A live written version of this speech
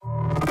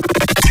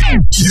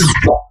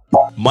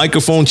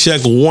Microphone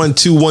check 1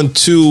 2 1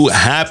 2.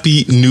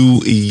 Happy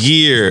New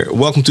Year.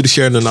 Welcome to the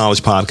Share the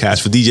Knowledge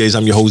podcast for DJs.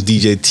 I'm your host,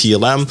 DJ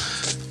TLM.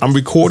 I'm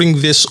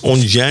recording this on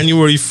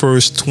January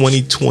 1st,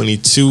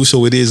 2022.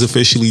 So it is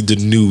officially the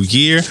new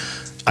year.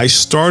 I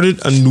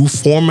started a new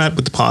format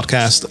with the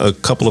podcast a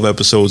couple of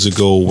episodes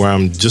ago where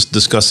I'm just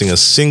discussing a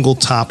single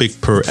topic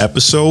per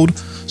episode.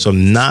 So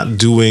I'm not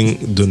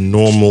doing the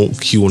normal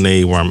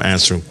Q&A where I'm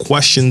answering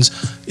questions.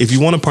 If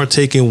you want to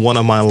partake in one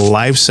of my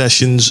live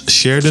sessions,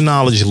 Share the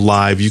Knowledge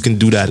Live, you can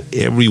do that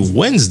every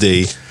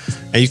Wednesday.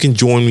 And you can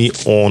join me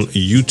on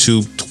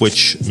YouTube,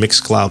 Twitch,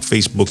 Mixcloud,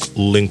 Facebook,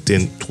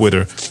 LinkedIn,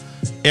 Twitter.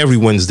 Every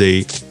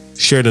Wednesday,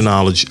 Share the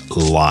Knowledge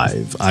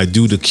Live. I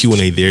do the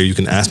Q&A there. You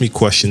can ask me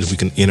questions. We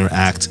can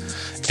interact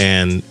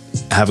and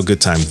have a good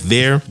time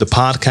there. The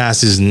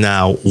podcast is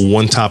now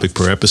one topic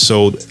per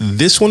episode.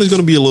 This one is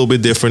going to be a little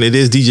bit different. It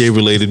is DJ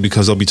related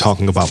because I'll be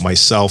talking about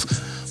myself,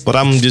 but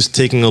I'm just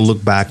taking a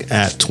look back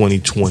at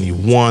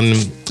 2021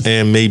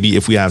 and maybe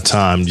if we have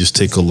time, just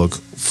take a look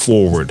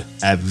forward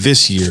at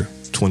this year,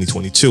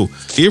 2022.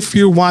 If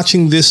you're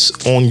watching this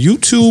on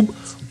YouTube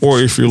or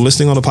if you're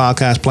listening on a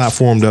podcast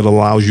platform that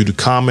allows you to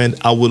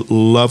comment, I would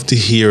love to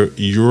hear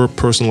your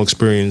personal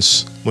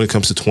experience when it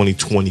comes to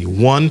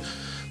 2021.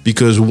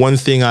 Because one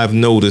thing I've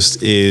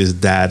noticed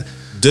is that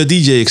the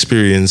DJ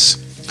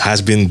experience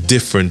has been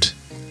different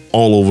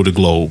all over the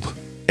globe.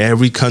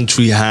 Every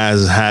country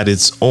has had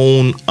its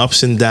own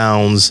ups and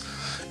downs,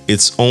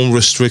 its own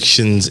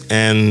restrictions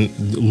and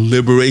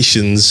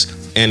liberations.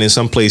 And in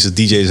some places,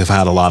 DJs have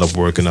had a lot of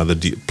work, and other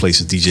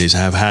places, DJs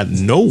have had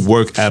no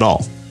work at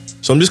all.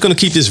 So I'm just going to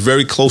keep this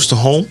very close to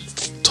home,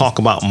 talk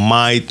about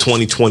my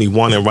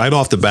 2021. And right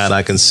off the bat,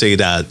 I can say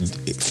that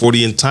for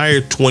the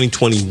entire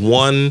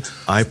 2021,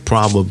 I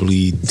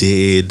probably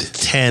did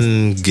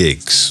 10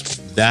 gigs.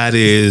 That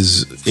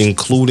is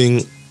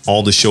including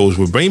all the shows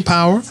with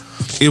Brainpower.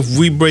 If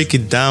we break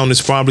it down,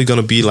 it's probably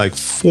going to be like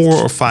 4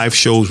 or 5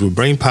 shows with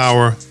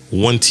Brainpower,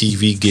 1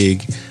 TV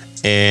gig,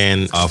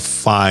 and a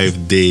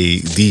 5-day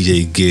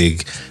DJ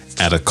gig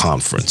at a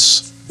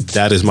conference.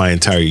 That is my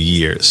entire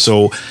year.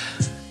 So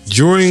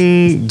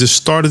during the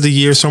start of the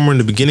year, somewhere in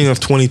the beginning of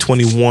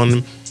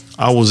 2021,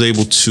 I was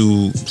able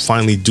to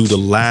finally do the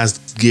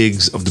last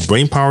gigs of the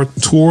Brainpower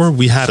tour.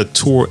 We had a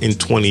tour in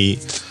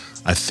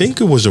I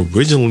think it was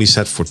originally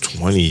set for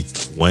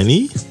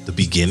 2020, the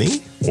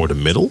beginning or the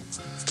middle.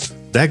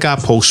 That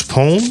got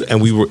postponed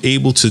and we were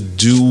able to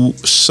do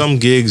some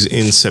gigs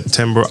in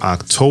September,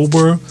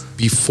 October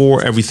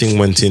before everything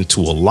went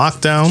into a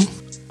lockdown.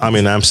 I'm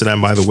in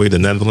Amsterdam, by the way, the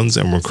Netherlands,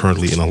 and we're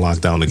currently in a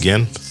lockdown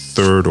again.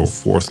 3rd or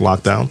 4th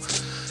lockdown.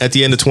 At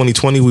the end of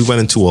 2020, we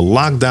went into a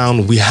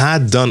lockdown. We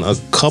had done a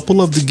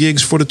couple of the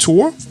gigs for the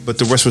tour, but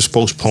the rest was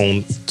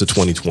postponed to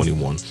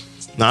 2021.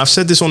 Now, I've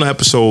said this on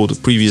the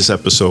previous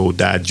episode,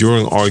 that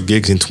during our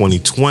gigs in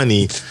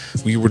 2020,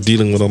 we were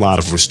dealing with a lot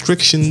of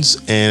restrictions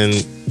and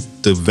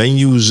the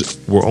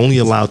venues were only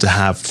allowed to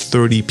have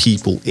 30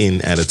 people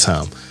in at a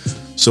time.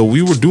 So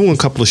we were doing a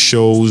couple of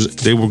shows.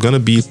 They were going to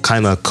be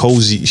kind of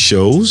cozy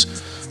shows,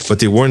 but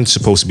they weren't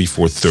supposed to be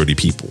for 30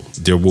 people.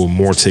 There were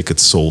more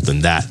tickets sold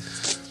than that.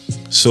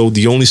 So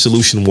the only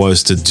solution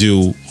was to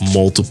do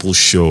multiple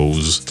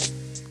shows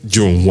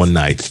during one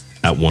night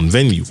at one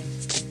venue.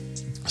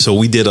 So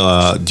we did,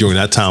 during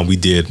that time, we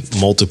did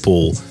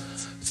multiple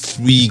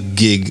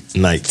 3-gig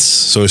nights.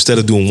 So instead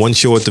of doing one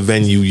show at the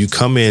venue, you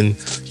come in,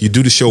 you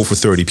do the show for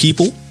 30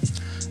 people.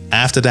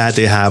 After that,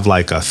 they have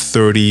like a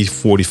 30,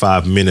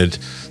 45 minute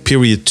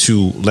period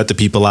to let the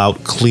people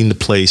out, clean the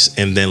place,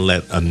 and then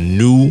let a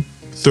new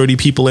 30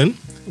 people in.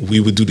 We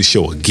would do the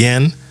show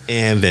again,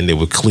 and then they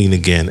would clean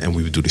again, and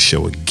we would do the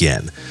show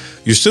again.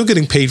 You're still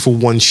getting paid for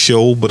one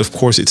show, but of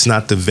course, it's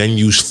not the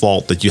venue's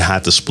fault that you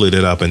had to split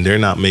it up, and they're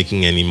not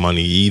making any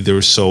money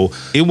either. So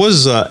it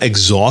was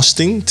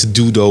exhausting to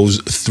do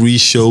those 3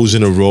 shows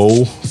in a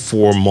row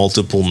for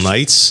multiple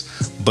nights.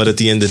 But at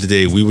the end of the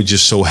day, we were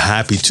just so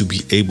happy to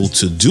be able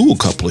to do a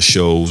couple of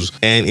shows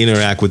and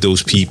interact with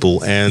those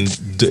people. And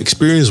the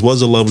experience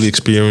was a lovely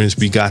experience.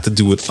 We got to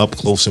do it up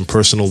close and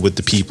personal with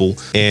the people.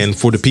 And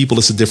for the people,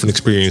 it's a different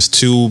experience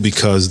too,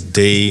 because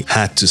they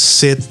had to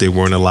sit. They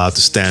weren't allowed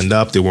to stand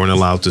up. They weren't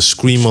allowed to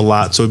scream a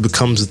lot. So it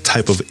becomes a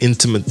type of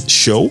intimate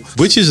show,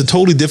 which is a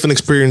totally different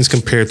experience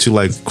compared to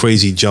like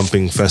crazy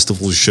jumping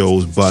festival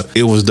shows. But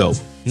it was dope.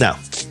 Now,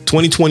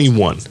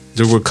 2021,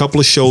 there were a couple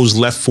of shows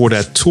left for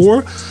that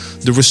tour.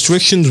 The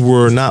restrictions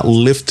were not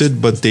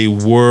lifted, but they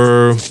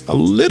were a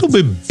little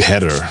bit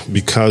better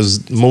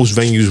because most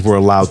venues were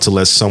allowed to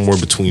let somewhere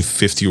between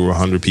 50 or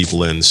 100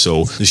 people in.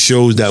 So the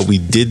shows that we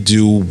did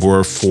do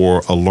were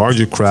for a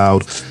larger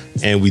crowd,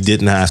 and we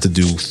didn't have to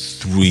do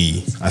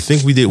 3. I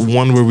think we did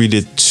one where we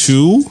did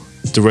 2.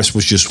 The rest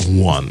was just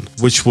 1,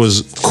 which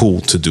was cool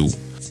to do.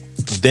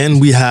 Then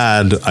we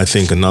had, I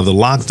think, another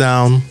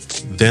lockdown.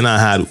 Then I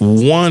had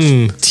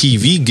one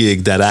TV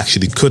gig that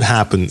actually could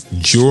happen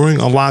during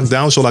a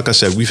lockdown. So like I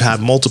said, we've had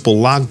multiple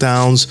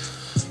lockdowns.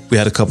 We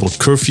had a couple of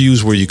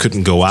curfews where you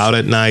couldn't go out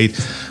at night.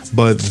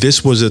 But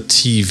this was a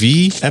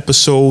TV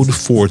episode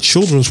for a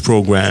children's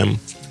program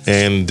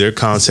And their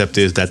concept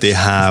is that they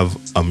have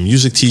a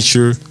music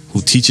teacher who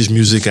teaches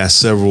music at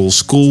several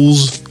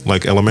schools,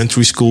 like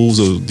elementary schools.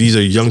 So these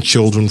are young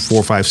children,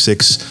 4, 5,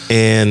 6.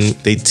 And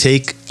they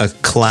take a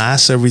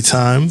class every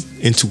time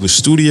into a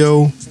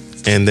studio.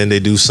 And then they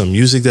do some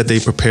music that they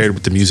prepared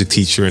with the music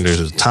teacher. And there's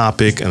a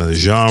topic and a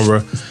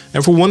genre.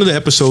 And for one of the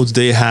episodes,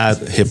 they had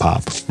hip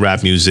hop,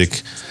 rap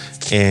music.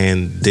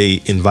 And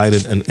they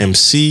invited an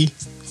MC,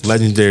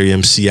 legendary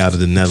MC out of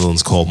the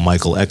Netherlands called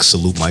Michael X.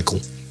 Salute,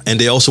 Michael. And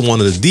they also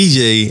wanted a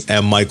DJ,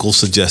 and Michael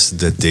suggested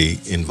that they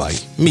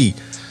invite me.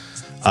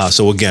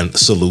 So again,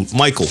 salute,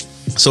 Michael.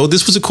 So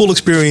this was a cool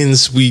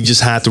experience. We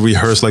just had to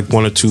rehearse like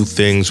 1 or 2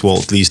 things. Well,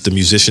 at least the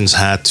musicians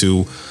had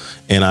to.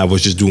 And I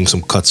was just doing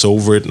some cuts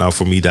over it. Now,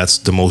 for me, that's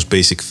the most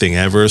basic thing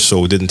ever.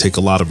 So it didn't take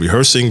a lot of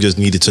rehearsing. Just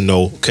needed to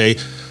know, okay,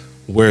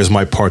 where's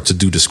my part to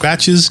do the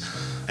scratches?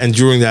 And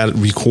during that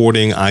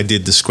recording, I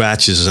did the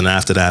scratches. And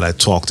after that, I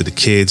talked to the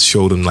kids,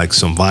 showed them like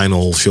some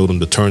vinyl, showed them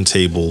the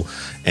turntable.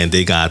 And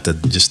they got to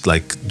just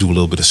like do a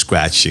little bit of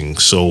scratching.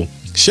 So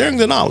sharing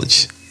the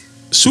knowledge.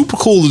 Super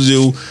cool to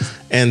do.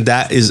 And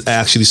that is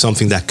actually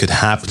something that could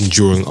happen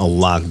during a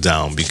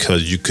lockdown,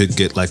 because you could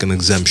get like an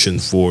exemption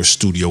for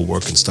studio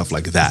work and stuff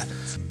like that.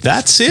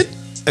 That's it,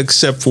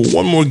 except for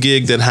one more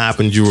gig that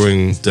happened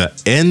during the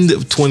end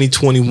of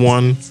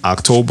 2021,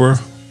 October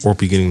or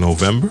beginning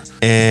November.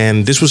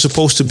 And this was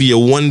supposed to be a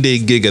 1-day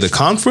gig at a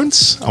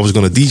conference. I was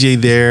going to DJ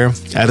there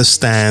at a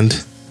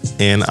stand,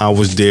 and I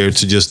was there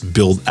to just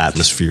build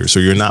atmosphere. So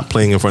you're not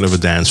playing in front of a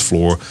dance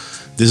floor.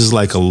 This is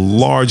like a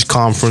large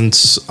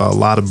conference, a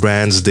lot of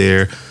brands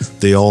there.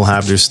 They all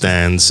have their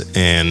stands,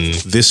 and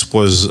this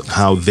was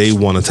how they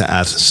wanted to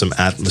add some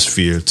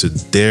atmosphere to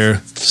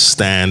their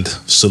stand.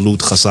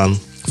 Salute Hassan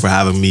for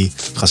having me,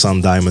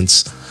 Hassan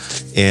Diamonds.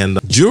 And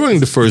during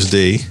the first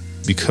day,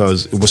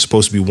 because it was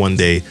supposed to be 1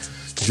 day,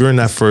 during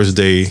that first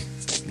day,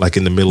 like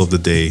in the middle of the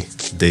day,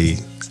 they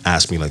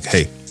asked me like,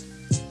 hey,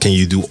 can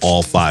you do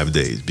all 5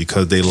 days?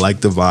 Because they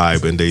liked the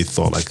vibe and they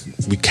thought like,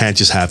 we can't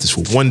just have this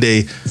for 1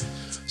 day.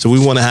 So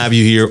we want to have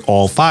you here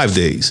all 5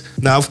 days.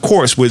 Now, of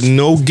course, with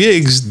no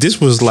gigs, this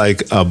was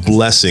like a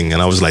blessing.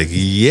 And I was like,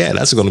 yeah,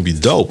 that's going to be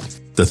dope.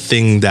 The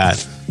thing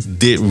that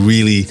did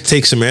really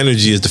take some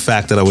energy is the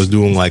fact that I was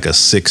doing like a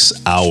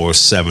 6-hour,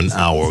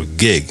 7-hour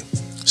gig.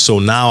 So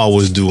now I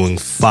was doing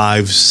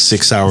 5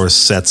 6-hour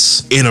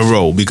sets in a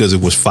row because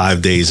it was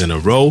 5 days in a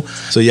row.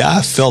 So yeah,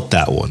 I felt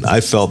that one.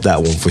 I felt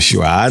that one for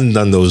sure. I hadn't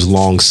done those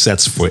long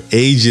sets for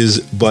ages,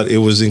 but it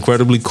was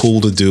incredibly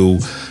cool to do.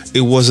 It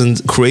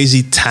wasn't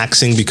crazy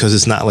taxing because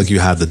it's not like you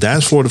have the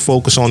dance floor to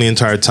focus on the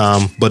entire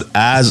time. But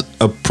as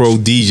a pro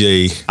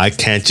DJ, I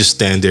can't just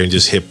stand there and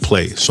just hit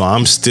play. So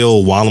I'm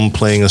still, while I'm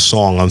playing a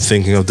song, I'm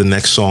thinking of the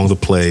next song to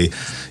play,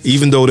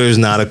 even though there's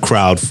not a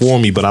crowd for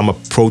me, but I'm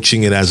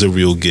approaching it as a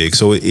real gig.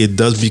 So it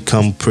does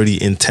become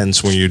pretty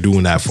intense when you're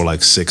doing that for like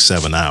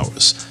 6-7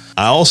 hours.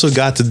 I also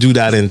got to do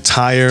that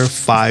entire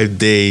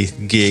 5-day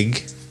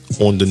gig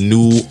on the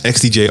new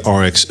XDJ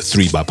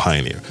RX3 by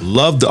Pioneer.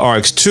 Loved the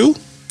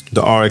RX2.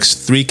 The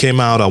RX3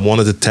 came out. I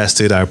wanted to test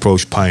it. I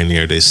approached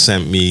Pioneer. They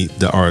sent me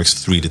the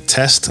RX3 to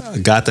test. I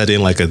got that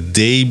in like a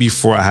day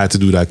before I had to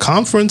do that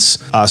conference.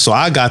 So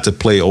I got to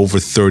play over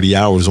 30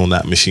 hours on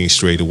that machine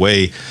straight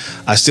away.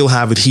 I still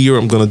have it here.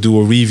 I'm going to do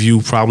a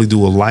review, probably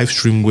do a live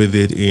stream with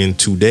it in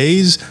 2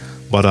 days.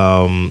 But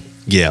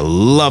yeah,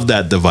 love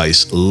that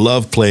device.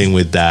 Love playing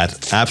with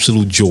that.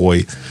 Absolute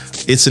joy.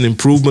 It's an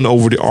improvement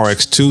over the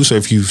RX2. So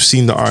if you've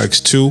seen the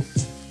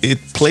RX2, it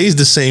plays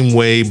the same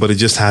way, but it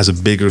just has a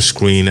bigger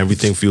screen.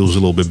 Everything feels a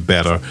little bit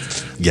better.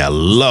 Yeah,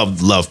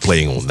 love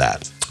playing on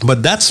that.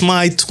 But that's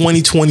my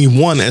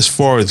 2021 as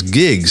far as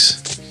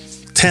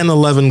gigs. 10,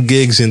 11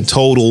 gigs in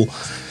total.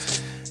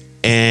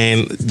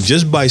 And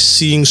just by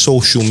seeing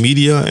social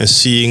media and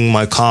seeing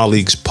my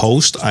colleagues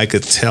post, I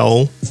could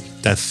tell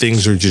that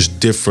things are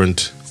just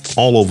different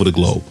all over the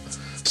globe.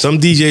 Some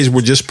DJs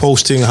were just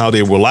posting how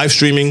they were live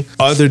streaming.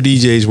 Other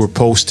DJs were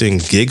posting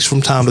gigs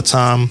from time to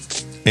time.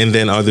 And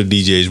then other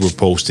DJs were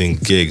posting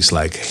gigs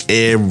like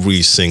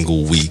every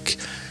single week.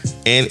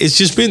 And it's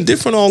just been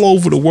different all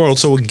over the world.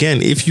 So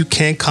again, if you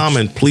can't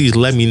comment, please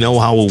let me know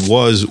how it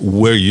was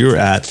where you're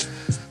at.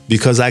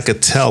 Because I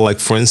could tell, like,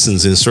 for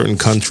instance, in certain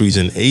countries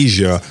in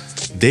Asia,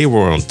 they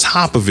were on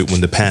top of it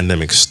when the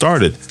pandemic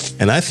started.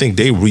 And I think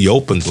they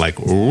reopened like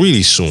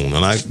really soon.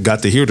 And I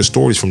got to hear the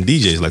stories from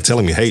DJs like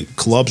telling me, hey,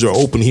 clubs are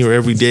open here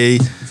every day.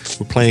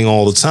 We're playing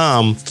all the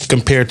time,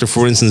 compared to,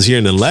 for instance, here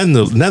in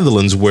the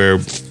Netherlands, where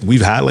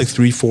we've had like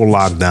 3-4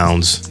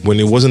 lockdowns. When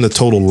it wasn't a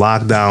total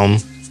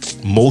lockdown,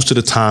 most of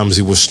the times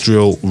it was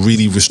still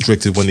really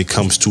restricted when it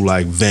comes to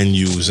like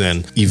venues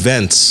and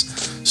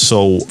events.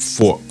 So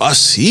for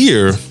us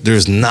here,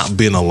 there's not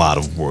been a lot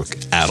of work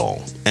at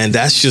all. And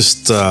that's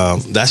just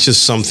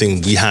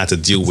something we had to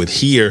deal with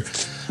here.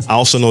 I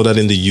also know that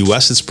in the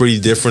US, it's pretty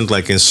different.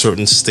 Like in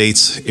certain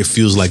states, it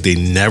feels like they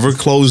never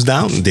closed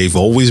down. They've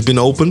always been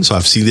open. So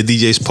I've seen the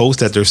DJs post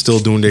that they're still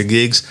doing their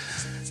gigs.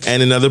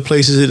 And in other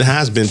places, it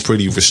has been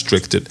pretty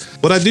restricted.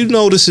 What I do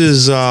notice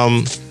is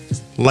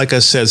like I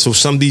said, so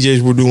some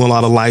DJs were doing a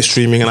lot of live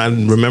streaming, and I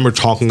remember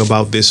talking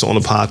about this on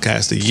a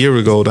podcast a year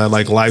ago, that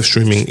like live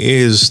streaming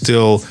is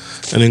still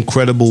an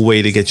incredible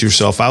way to get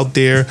yourself out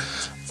there.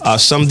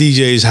 Some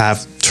DJs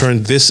have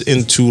turned this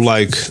into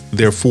like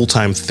their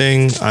full-time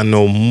thing. I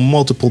know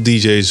multiple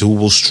DJs who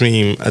will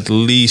stream at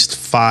least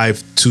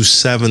 5 to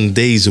 7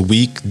 days a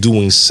week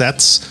doing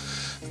sets.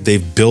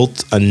 They've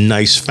built a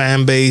nice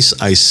fan base.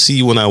 I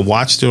see when I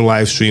watch their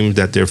live streams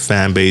that their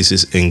fan base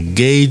is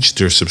engaged,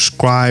 they're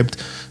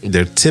subscribed,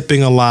 they're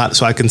tipping a lot.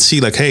 So I can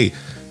see like, hey,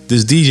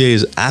 this DJ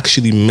is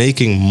actually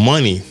making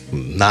money,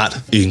 not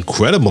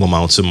incredible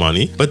amounts of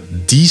money,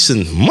 but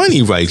decent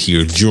money right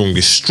here during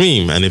the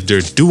stream. And if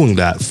they're doing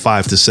that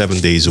 5 to 7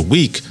 days a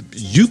week,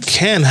 you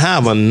can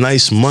have a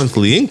nice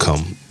monthly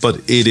income, but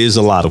it is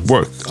a lot of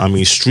work. I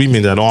mean,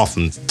 streaming that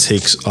often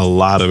takes a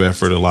lot of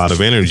effort, a lot of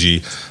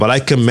energy, but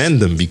I commend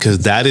them because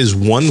that is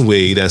one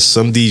way that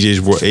some DJs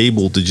were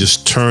able to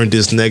just turn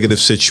this negative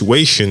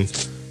situation,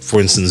 for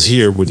instance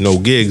here with no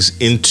gigs,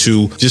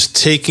 into just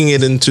taking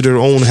it into their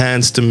own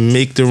hands to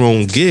make their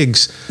own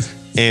gigs,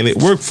 and it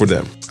worked for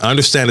them. I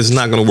understand it's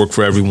not going to work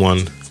for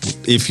everyone.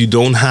 If you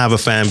don't have a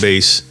fan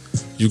base,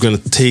 you're going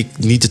to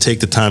need to take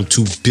the time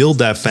to build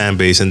that fan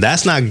base, and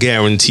that's not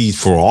guaranteed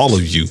for all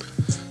of you.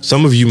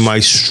 Some of you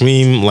might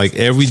stream like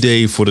every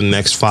day for the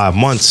next 5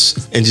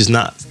 months and just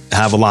not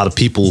have a lot of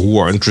people who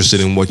are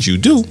interested in what you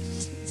do.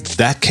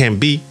 That can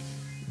be.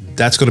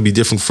 That's going to be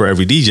different for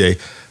every DJ,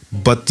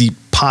 but the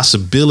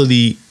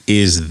possibility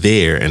is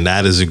there, and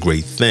that is a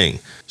great thing.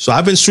 So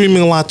I've been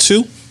streaming a lot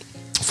too.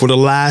 For the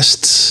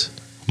last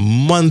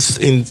month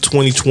in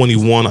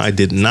 2021, I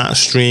did not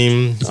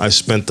stream. I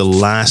spent the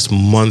last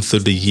month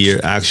of the year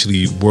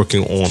actually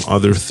working on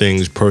other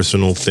things,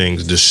 personal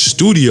things. The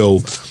studio,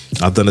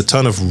 I've done a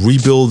ton of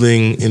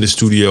rebuilding in the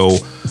studio,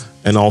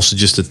 and also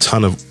just a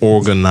ton of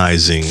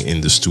organizing in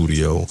the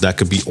studio. That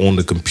could be on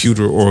the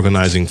computer,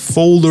 organizing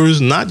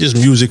folders, not just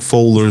music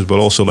folders, but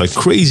also like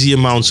crazy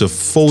amounts of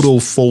photo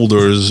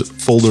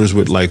folders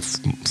with like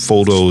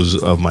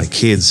photos of my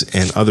kids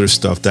and other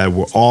stuff that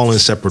were all in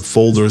separate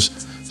folders.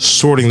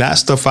 Sorting that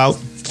stuff out,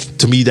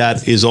 to me,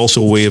 that is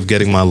also a way of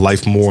getting my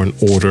life more in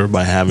order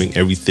by having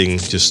everything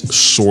just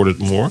sorted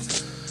more.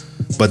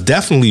 But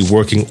definitely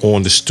working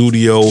on the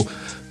studio,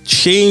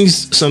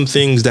 changed some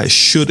things that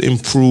should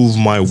improve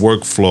my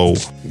workflow.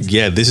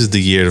 Yeah, this is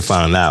the year to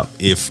find out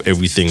if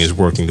everything is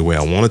working the way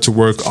I want it to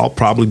work. I'll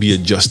probably be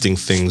adjusting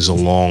things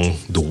along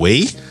the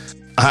way.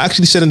 I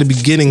actually said in the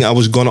beginning I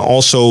was going to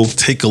also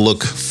take a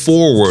look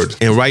forward.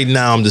 And right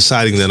now I'm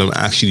deciding that I'm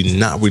actually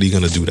not really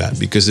going to do that,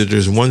 because if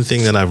there's one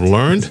thing that I've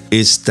learned,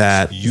 it's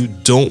that you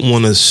don't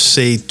want to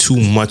say too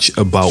much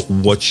about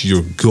what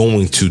you're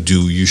going to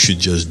do. You should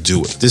just do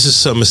it. This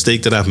is a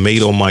mistake that I've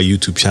made on my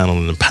YouTube channel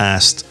in the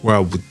past, where I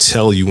would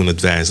tell you in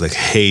advance, like,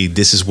 hey,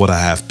 this is what I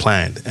have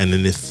planned. And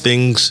then if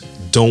things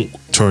don't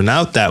turn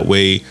out that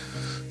way,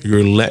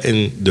 you're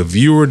letting the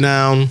viewer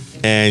down,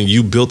 and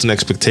you built an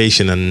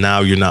expectation and now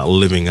you're not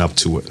living up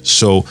to it.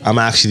 So I'm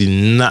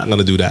actually not going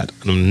to do that.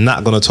 And I'm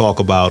not going to talk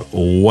about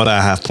what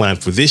I have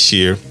planned for this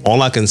year.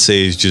 All I can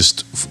say is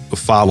just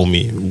follow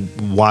me,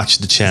 watch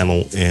the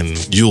channel,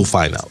 and you'll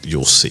find out,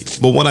 you'll see.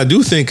 But what I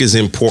do think is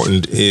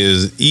important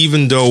is,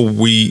 even though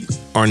we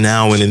are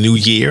now in a new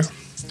year,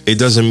 it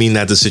doesn't mean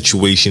that the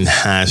situation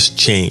has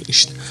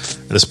changed.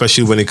 And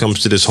especially when it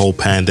comes to this whole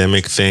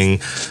pandemic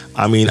thing,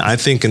 I mean, I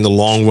think in the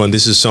long run,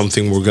 this is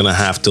something we're going to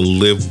have to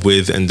live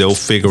with, and they'll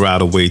figure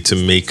out a way to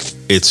make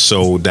it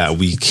so that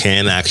we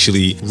can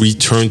actually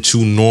return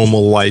to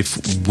normal life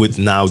with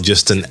now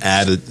just an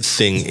added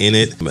thing in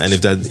it. And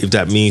if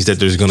that means that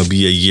there's going to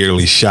be a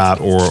yearly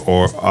shot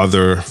or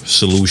other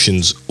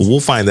solutions, we'll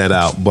find that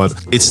out. But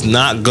it's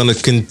not going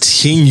to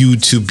continue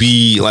to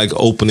be like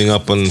opening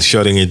up and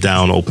shutting it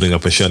down, opening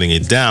up and shutting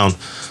it down.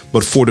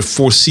 But for the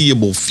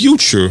foreseeable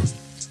future,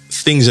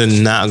 things are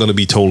not going to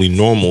be totally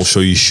normal,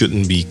 so you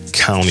shouldn't be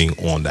counting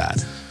on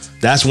that.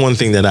 That's one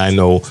thing that I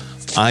know.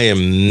 I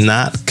am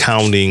not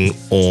counting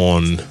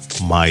on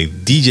my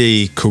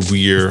DJ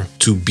career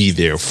to be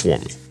there for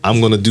me.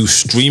 I'm going to do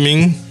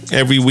streaming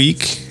every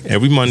week,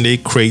 every Monday,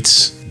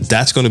 crates.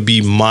 That's going to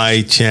be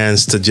my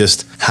chance to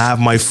just have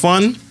my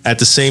fun. At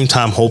the same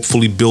time,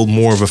 hopefully build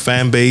more of a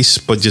fan base,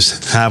 but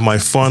just have my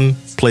fun,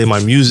 play my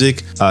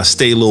music,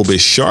 stay a little bit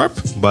sharp.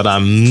 But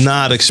I'm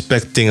not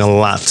expecting a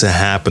lot to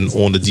happen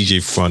on the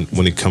DJ front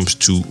when it comes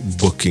to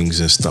bookings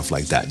and stuff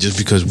like that, just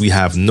because we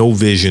have no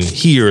vision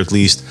here, at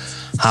least,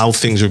 how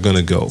things are going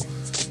to go.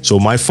 So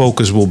my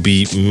focus will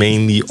be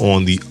mainly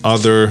on the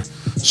other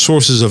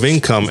sources of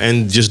income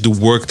and just the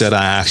work that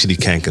I actually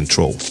can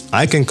control.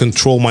 I can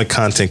control my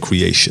content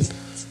creation.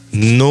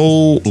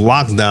 No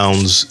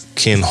lockdowns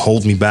can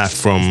hold me back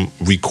from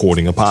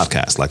recording a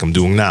podcast like I'm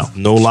doing now.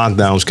 No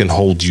lockdowns can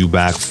hold you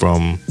back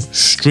from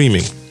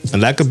streaming.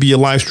 And that could be a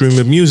live stream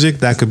of music.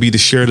 That could be the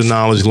Share the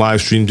Knowledge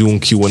live stream doing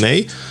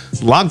Q&A.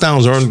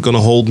 Lockdowns aren't going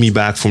to hold me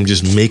back from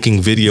just making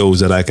videos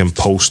that I can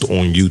post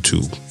on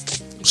YouTube.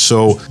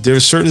 So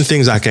there's certain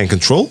things I can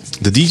control.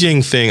 The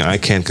DJing thing I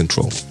can't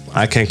control.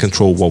 I can't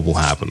control what will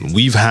happen.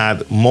 We've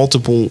had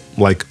multiple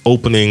like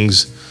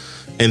openings,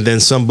 and then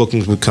some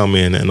bookings would come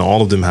in, and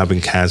all of them have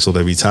been canceled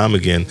every time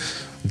again.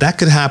 That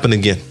could happen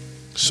again.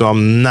 So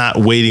I'm not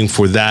waiting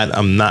for that.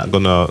 I'm not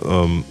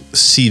gonna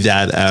see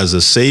that as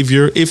a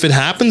savior. If it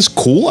happens,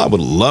 cool. I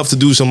would love to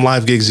do some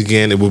live gigs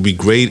again. It would be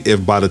great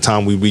if by the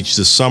time we reach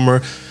the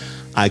summer,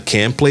 I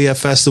can play at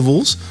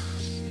festivals.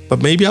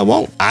 But maybe I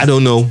won't. I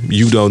don't know.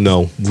 You don't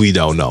know. We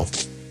don't know.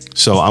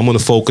 So I'm going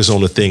to focus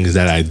on the things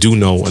that I do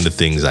know and the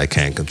things I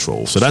can't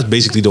control. So that's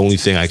basically the only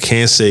thing I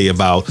can say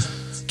about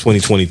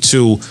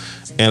 2022.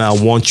 And I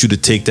want you to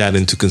take that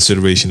into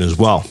consideration as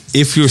well.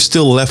 If you're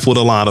still left with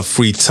a lot of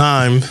free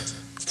time,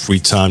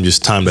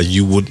 just time that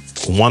you would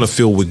want to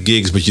fill with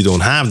gigs, but you don't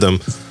have them,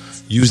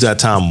 use that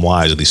time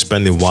wisely,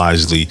 spend it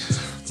wisely.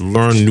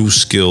 Learn new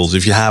skills.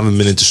 If you haven't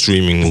been into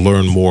streaming,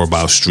 learn more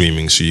about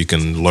streaming so you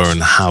can learn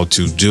how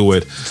to do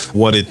it,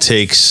 what it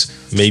takes.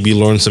 Maybe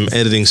learn some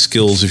editing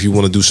skills if you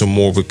want to do some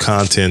more with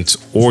content,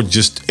 or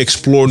just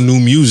explore new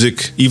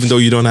music. Even though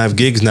you don't have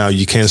gigs now,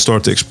 you can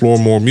start to explore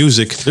more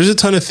music. There's a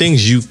ton of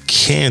things you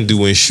can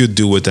do and should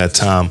do at that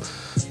time.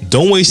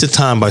 Don't waste the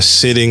time by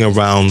sitting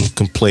around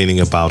complaining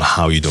about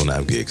how you don't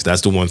have gigs.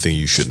 That's the one thing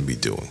you shouldn't be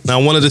doing.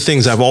 Now, one of the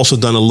things I've also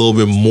done a little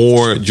bit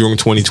more during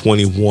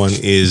 2021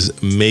 is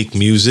make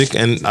music.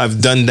 And I've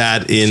done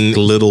that in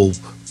little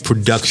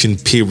production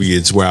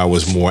periods where I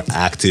was more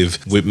active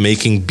with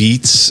making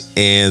beats,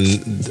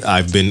 and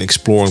I've been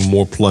exploring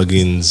more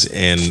plugins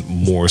and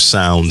more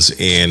sounds,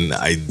 and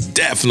I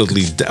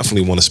definitely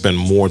want to spend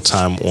more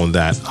time on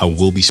that. I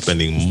will be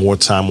spending more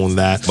time on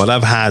that, but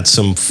I've had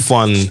some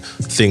fun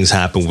things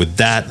happen with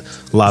that.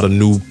 A lot of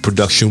new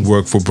production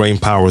work for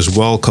Brainpower as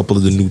well. A couple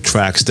of the new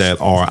tracks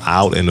that are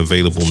out and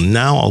available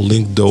now. I'll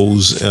link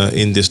those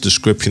in this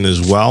description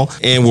as well.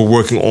 And we're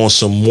working on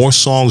some more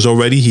songs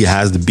already. He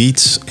has the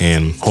beats,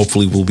 and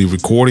hopefully we'll be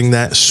recording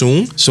that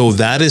soon. So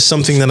that is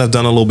something that I've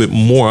done a little bit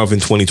more of in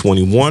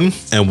 2021,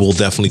 and we'll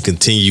definitely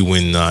continue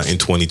in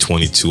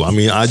 2022. I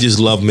mean, I just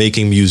love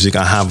making music.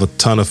 I have a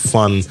ton of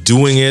fun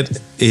doing it.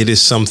 It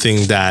is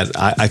something that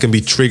I can be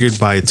triggered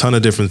by a ton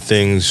of different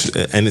things.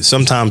 And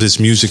sometimes it's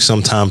music,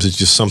 sometimes it's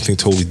just something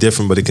totally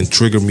different, but it can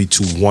trigger me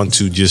to want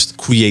to just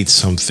create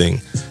something.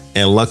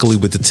 And luckily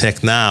with the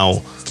tech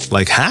now,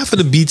 like half of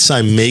the beats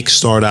I make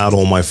start out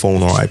on my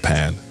phone or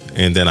iPad.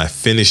 And then I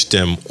finish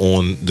them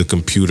on the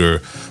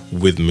computer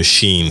with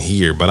Machine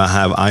here. But I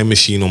have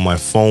iMachine on my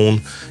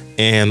phone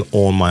and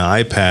on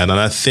my iPad. And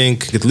I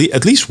think at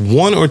least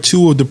one or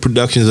two of the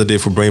productions I did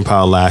for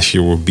Brainpower last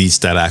year were beats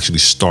that actually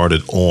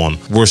started on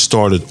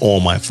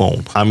my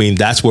phone. I mean,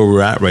 that's where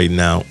we're at right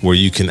now, where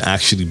you can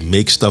actually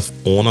make stuff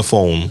on a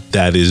phone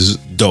that is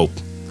dope.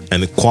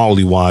 And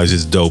quality-wise,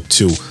 it's dope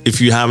too. If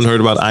you haven't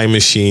heard about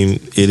iMachine,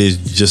 it is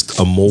just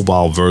a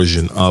mobile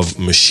version of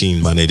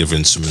Machine by Native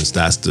Instruments.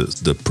 That's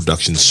the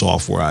production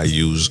software I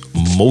use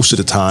most of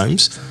the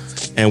times.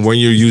 And when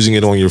you're using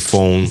it on your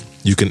phone,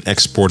 you can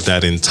export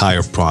that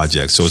entire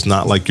project. So it's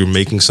not like you're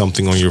making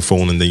something on your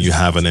phone and then you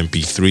have an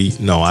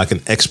MP3. No, I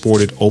can export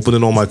it, open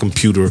it on my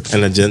computer,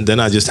 and then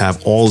I just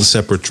have all the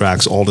separate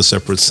tracks, all the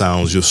separate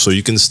sounds, just so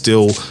you can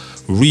still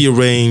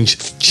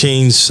rearrange,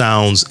 change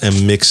sounds,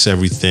 and mix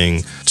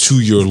everything to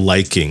your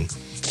liking.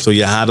 So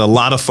you had a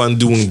lot of fun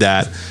doing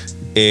that,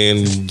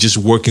 and just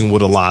working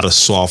with a lot of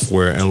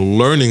software and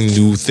learning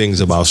new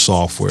things about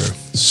software.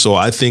 So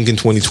I think in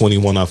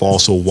 2021, I've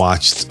also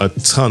watched a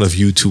ton of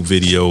YouTube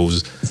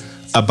videos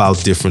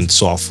about different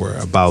software,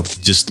 about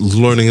just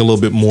learning a little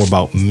bit more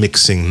about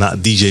mixing, not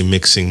DJ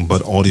mixing,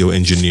 but audio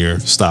engineer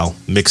style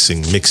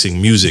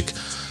mixing music.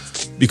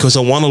 Because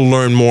I want to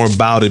learn more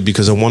about it,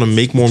 because I want to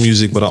make more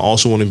music, but I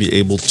also want to be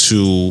able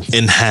to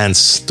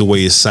enhance the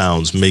way it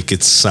sounds, make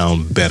it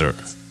sound better.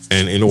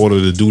 And in order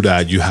to do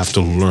that, you have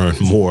to learn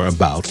more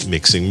about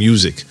mixing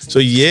music. So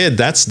yeah,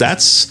 that's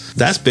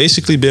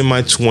basically been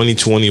my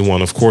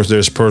 2021. Of course,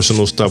 there's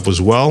personal stuff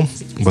as well,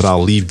 but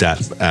I'll leave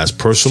that as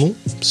personal.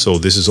 So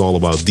this is all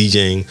about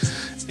DJing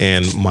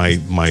and my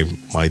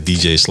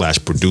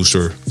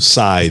DJ/producer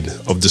side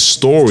of the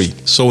story.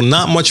 So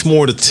not much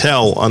more to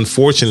tell,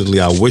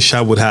 unfortunately. I wish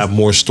I would have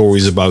more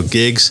stories about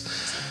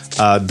gigs.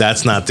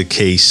 That's not the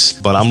case,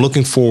 but I'm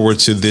looking forward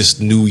to this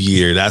new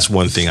year. That's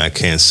one thing I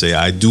can say.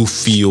 I do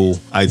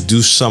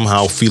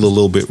somehow feel a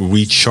little bit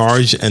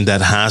recharged, and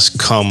that has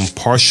come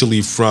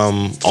partially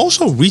from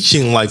also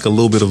reaching like a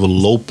little bit of a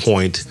low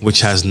point,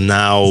 which has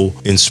now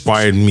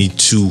inspired me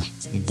to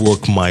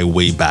work my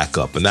way back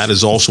up. And that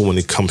is also when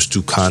it comes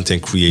to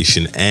content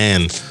creation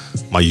and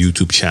my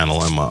YouTube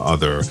channel and my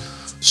other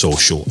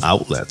social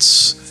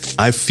outlets.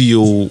 I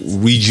feel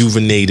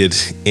rejuvenated,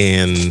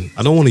 and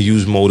I don't want to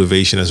use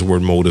motivation as the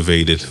word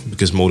motivated,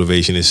 because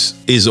motivation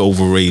is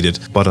overrated,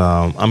 but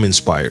I'm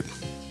inspired.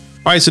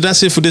 All right, so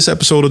that's it for this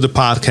episode of the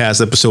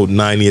podcast, episode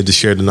 90 of the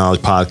Share the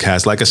Knowledge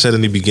podcast. Like I said in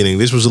the beginning,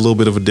 this was a little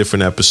bit of a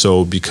different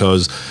episode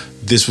because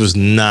this was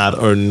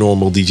not a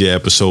normal DJ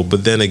episode.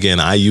 But then again,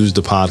 I use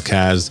the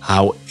podcast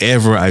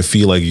however I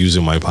feel like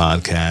using my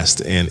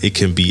podcast, and it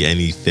can be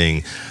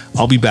anything.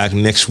 I'll be back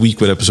next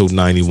week with episode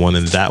 91,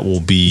 and that will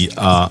be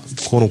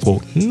quote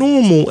unquote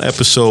normal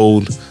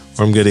episode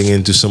where I'm getting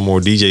into some more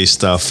DJ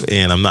stuff,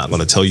 and I'm not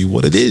going to tell you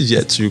what it is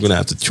yet, so you're going to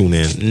have to tune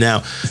in.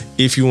 Now,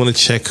 if you want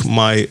to check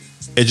my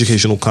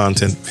educational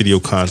content, video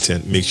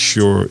content, make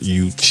sure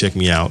you check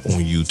me out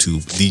on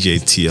YouTube, DJ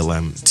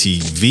TLM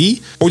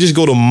TV, or just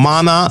go to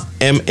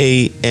mana.live/DJ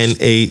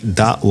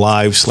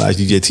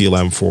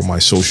TLM for my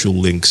social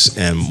links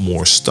and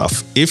more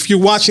stuff. If you're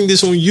watching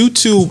this on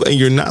YouTube and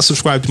you're not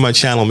subscribed to my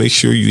channel, make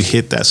sure you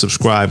hit that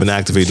subscribe and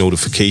activate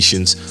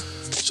notifications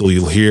so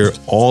you'll hear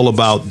all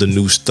about the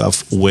new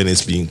stuff when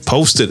it's being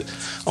posted.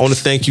 I want to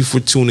thank you for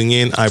tuning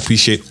in. I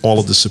appreciate all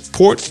of the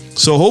support.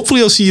 So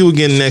hopefully I'll see you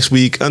again next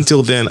week.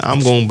 Until then, I'm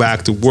going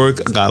back to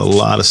work. I got a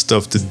lot of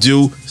stuff to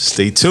do.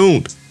 Stay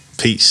tuned.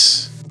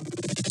 Peace.